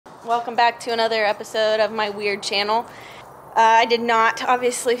Welcome back to another episode of my weird channel. I did not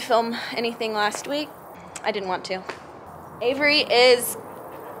obviously film anything last week. I didn't want to. Avery is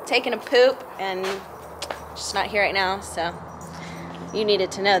taking a poop and just not here right now, so you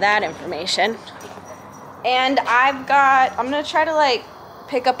needed to know that information. And I'm gonna try to like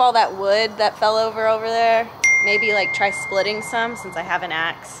pick up all that wood that fell over there. Maybe like try splitting some since I have an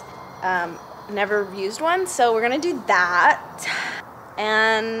axe. Never used one, so we're gonna do that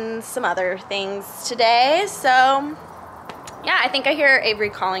and some other things today. So yeah, I think I hear Avery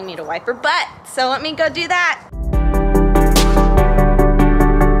calling me to wipe her butt, so let me go do that.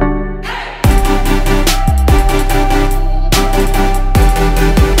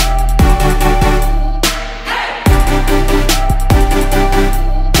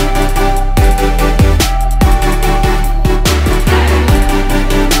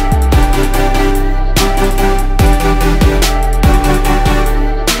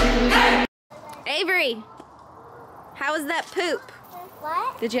 Avery, how was that poop?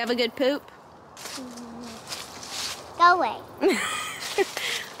 What? Did you have a good poop? Go away.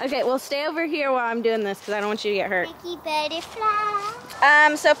 Okay, well stay over here while I'm doing this because I don't want you to get hurt. Mickey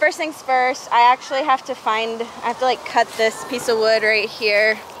butterfly. So first things first, I actually have to like cut this piece of wood right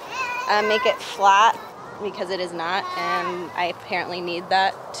here, make it flat because it is not, and I apparently need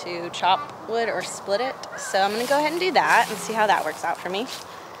that to chop wood or split it. So I'm gonna go ahead and do that and see how that works out for me.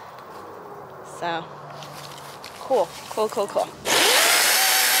 So, cool.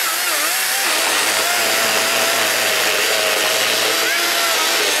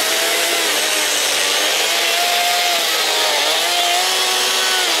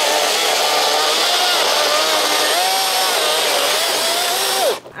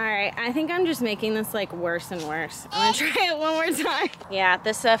 Alright, I think I'm just making this like worse and worse. I'm gonna try it one more time. Yeah,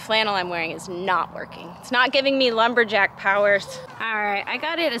 this flannel I'm wearing is not working. It's not giving me lumberjack powers. Alright, I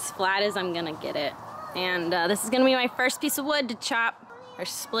got it as flat as I'm gonna get it. And this is gonna be my first piece of wood to chop or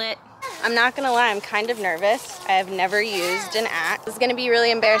split. I'm not gonna lie, I'm kind of nervous. I have never used an axe. This is gonna be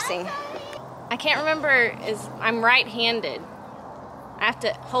really embarrassing. I can't remember, I'm right-handed. I have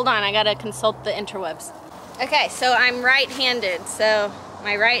to, hold on, I gotta consult the interwebs. Okay, so I'm right-handed, so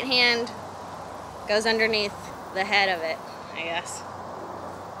my right hand goes underneath the head of it, I guess,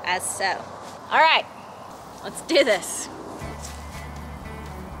 as so. All right, let's do this.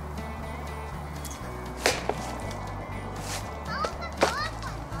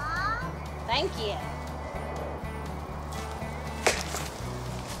 Thank you.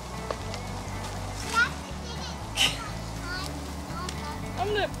 I'm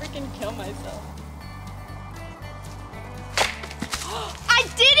gonna freaking kill myself. I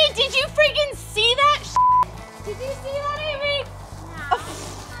did it! Did you freaking see that? Did you see that, Avery?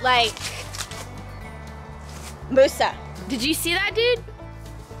 No. Like, Musa. Did you see that, dude?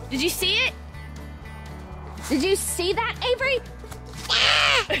 Did you see it? Did you see that, Avery?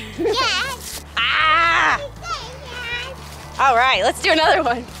 Yes. Ah! Yes. All right, let's do another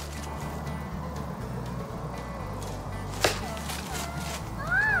one.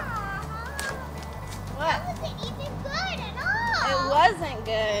 What? That wasn't even good at all. It wasn't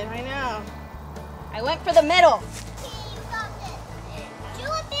good, I know. I went for the middle. Okay, you got this. Do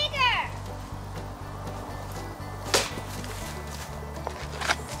it bigger.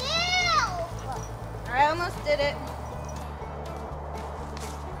 Still. I almost did it.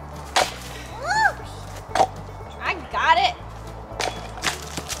 I got it.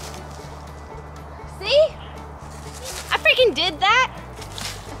 See? I freaking did that.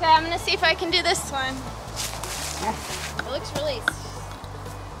 Okay, I'm gonna see if I can do this one. It looks really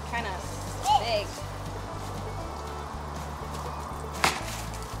kind of big.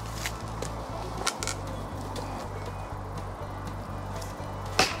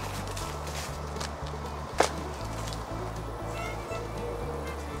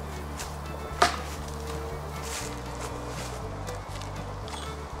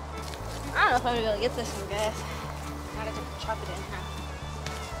 I don't know if I'm gonna be able to get this one, guys. I gotta chop it in half.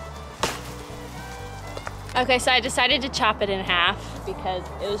 Okay, so I decided to chop it in half because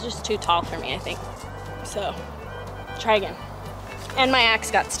it was just too tall for me, I think. So, try again. And my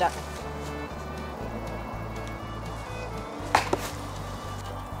axe got stuck.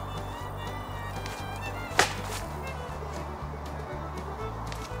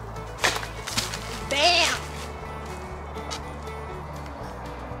 Bam!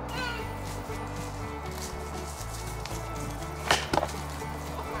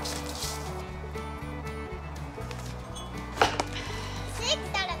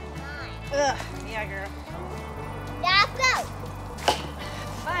 Ugh, yeah, girl. Now go.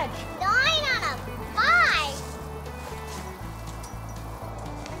 Fudge.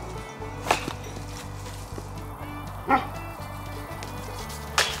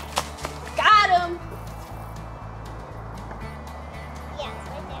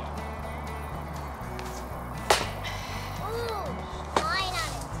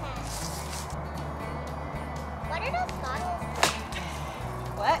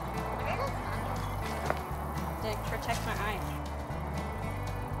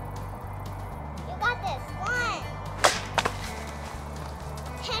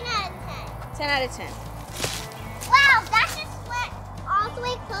 10 out of 10. Wow, that just went all the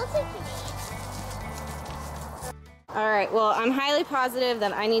way closer to me. All right, well, I'm highly positive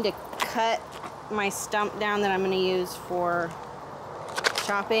that I need to cut my stump down that I'm gonna use for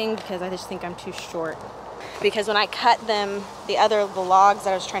chopping because I just think I'm too short. Because when I cut them, the logs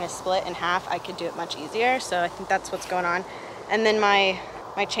that I was trying to split in half, I could do it much easier. So I think that's what's going on. And then my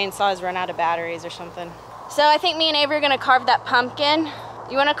chainsaw has run out of batteries or something. So I think me and Avery are gonna carve that pumpkin.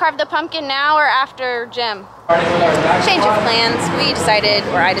 You wanna carve the pumpkin now or after gym? Change of plans.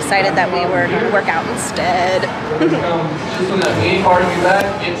 I decided that we were gonna work out instead. Just on the main part of your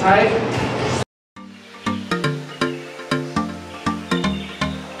back, get tight.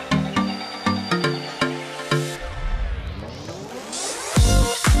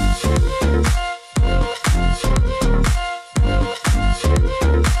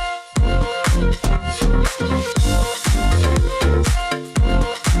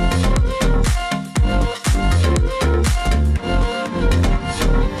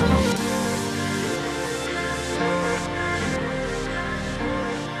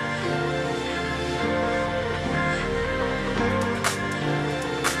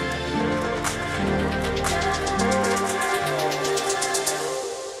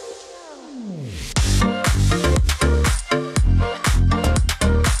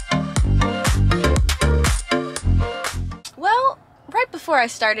 Before I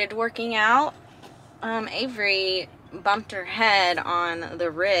started working out, Avery bumped her head on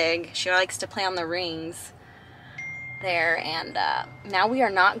the rig. She likes to play on the rings there, and now we are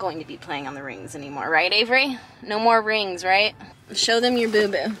not going to be playing on the rings anymore, right, Avery? No more rings, right? Show them your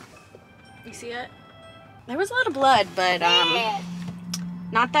boo-boo. You see it? There was a lot of blood, but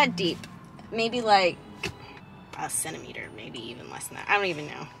not that deep. Maybe like a centimeter, maybe even less than that. I don't even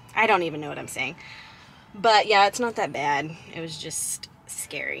know. I don't even know what I'm saying. But yeah, it's not that bad. It was just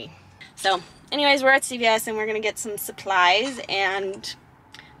scary. So anyways, we're at CVS and we're gonna get some supplies and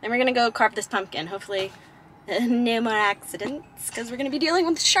then we're gonna go carve this pumpkin. Hopefully no more accidents because we're gonna be dealing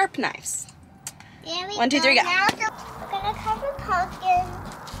with sharp knives. There we 1, 2, 3, go. Now we're gonna cover pumpkin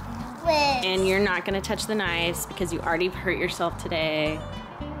with... And you're not gonna touch the knives because you already hurt yourself today.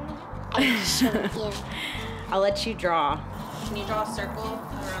 I showed you. I'll let you draw. Can you draw a circle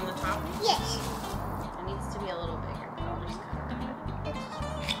around the top? Yes. It needs to be a little bigger, but I'll just cut around it.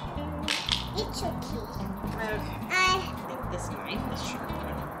 It's okay. Okay. I think this knife is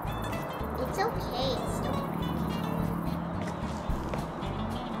sharper. It's okay. It's still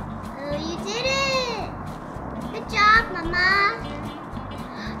Oh, you did it! Good job, Mama.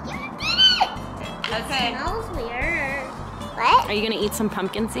 You did it! Okay. It smells weird. What? Are you gonna eat some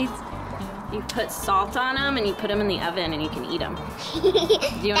pumpkin seeds? You put salt on them and you put them in the oven and you can eat them. Do you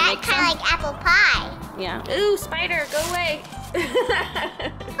want to make That's kind of like apple pie. Yeah. Ooh, spider, go away.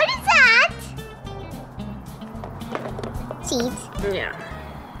 What is that? Seeds. Yeah.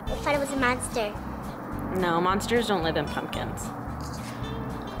 I thought it was a monster. No, monsters don't live in pumpkins.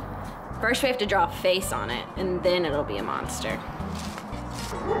 First we have to draw a face on it and then it'll be a monster.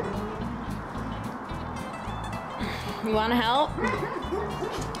 You want to help?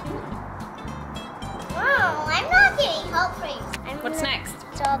 Oh, I'm not getting help for you. What's next?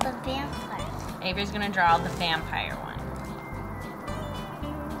 Draw the vampire. Avery's gonna draw the vampire one.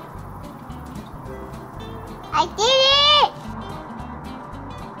 I did it!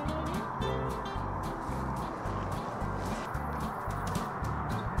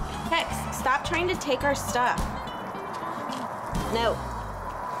 Hex, stop trying to take our stuff. No.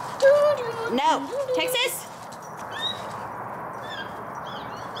 No. Texas?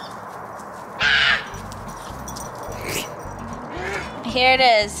 Here it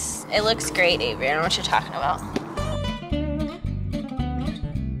is. It looks great, Avery. I don't know what you're talking about.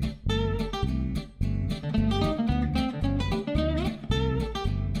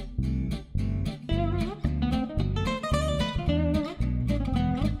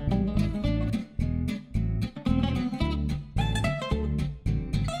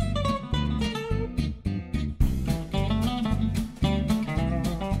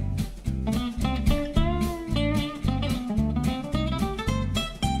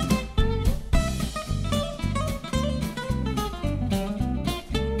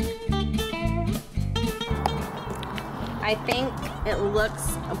 I think it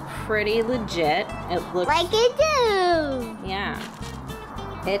looks pretty legit. It looks like it do. Yeah.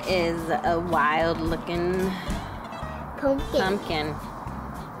 It is a wild looking pumpkin.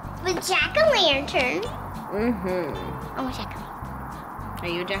 With jack-o'-lantern. Mm-hmm. Oh, jack-o'-lantern. Are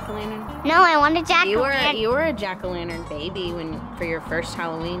you a jack-o'-lantern? No, I want a jack-o'-lantern. You were a jack-o'-lantern baby for your first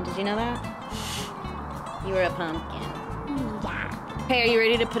Halloween. Did you know that? You were a pumpkin. Yeah. Okay, are you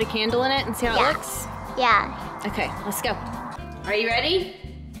ready to put a candle in it and see how it looks? Yeah. Okay, let's go. Are you ready?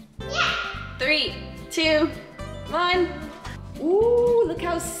 Yeah. 3, 2, 1. Ooh, look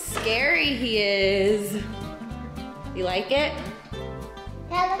how scary he is. You like it?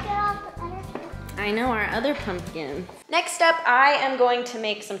 Yeah, look at all the other things. I know, our other pumpkin. Next up, I am going to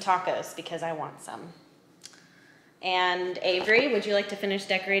make some tacos because I want some. And Avery, would you like to finish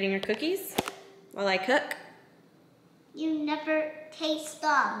decorating your cookies while I cook? You never taste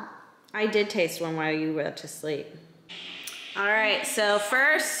them. I did taste one while you went to sleep. All right, so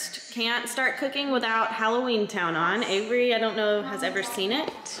first, can't start cooking without Halloween Town on. Avery, I don't know, has ever seen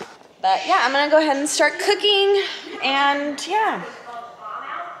it. But yeah, I'm gonna go ahead and start cooking, and yeah.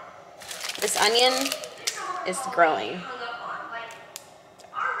 This onion is growing.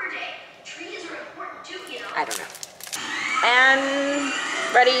 I don't know. And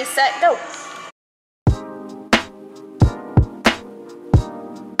ready, set, go.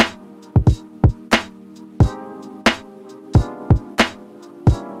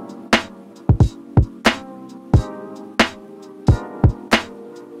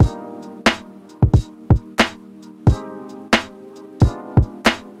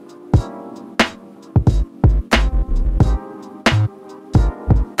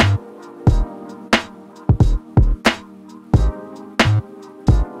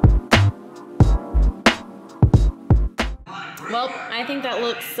 Well, I think that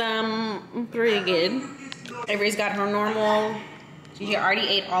looks pretty good. Avery's got her normal, she already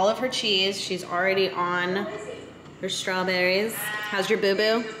ate all of her cheese. She's already on her strawberries. How's your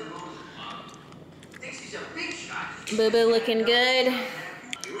boo-boo? Boo-boo looking good.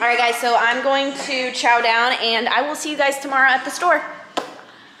 All right, guys, so I'm going to chow down, and I will see you guys tomorrow at the store.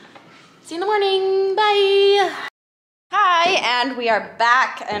 See you in the morning, bye. Hi, and we are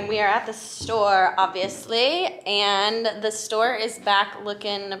back, and we are at the store, obviously, and the store is back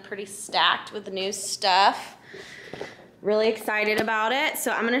looking pretty stacked with the new stuff. Really excited about it.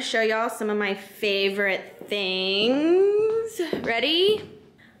 So I'm gonna show y'all some of my favorite things. Ready?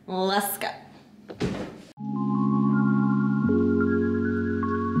 Let's go.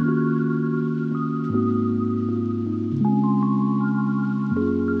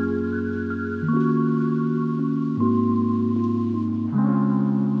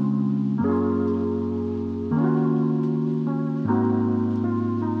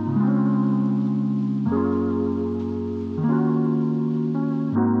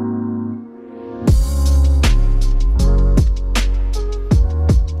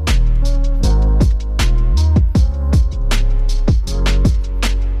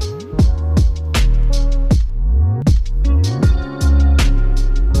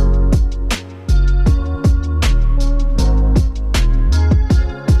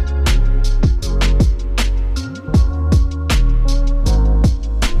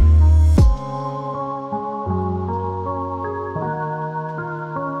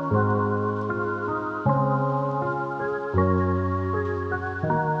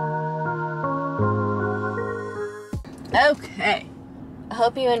 Okay, I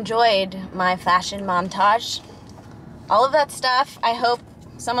hope you enjoyed my fashion montage. All of that stuff, I hope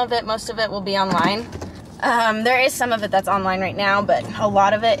some of it, most of it will be online. There is some of it that's online right now, but a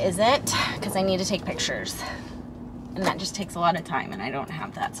lot of it isn't because I need to take pictures. And that just takes a lot of time, and I don't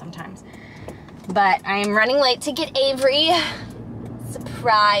have that sometimes. But I am running late to get Avery.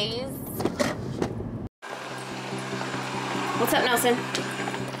 Surprise. What's up, Nelson?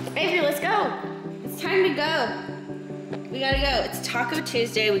 Avery, let's go. It's time to go. We gotta go. It's Taco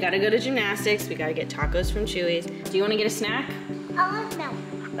Tuesday. We gotta go to gymnastics. We gotta get tacos from Chewy's. Do you wanna get a snack? I want milk.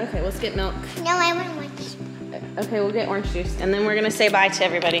 Okay, let's get milk. No, I want orange. Okay, we'll get orange juice. And then we're gonna say bye to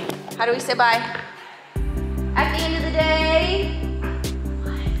everybody. How do we say bye? At the end of the day.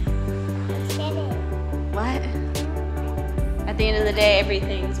 What? At the end of the day,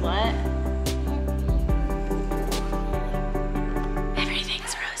 everything's what?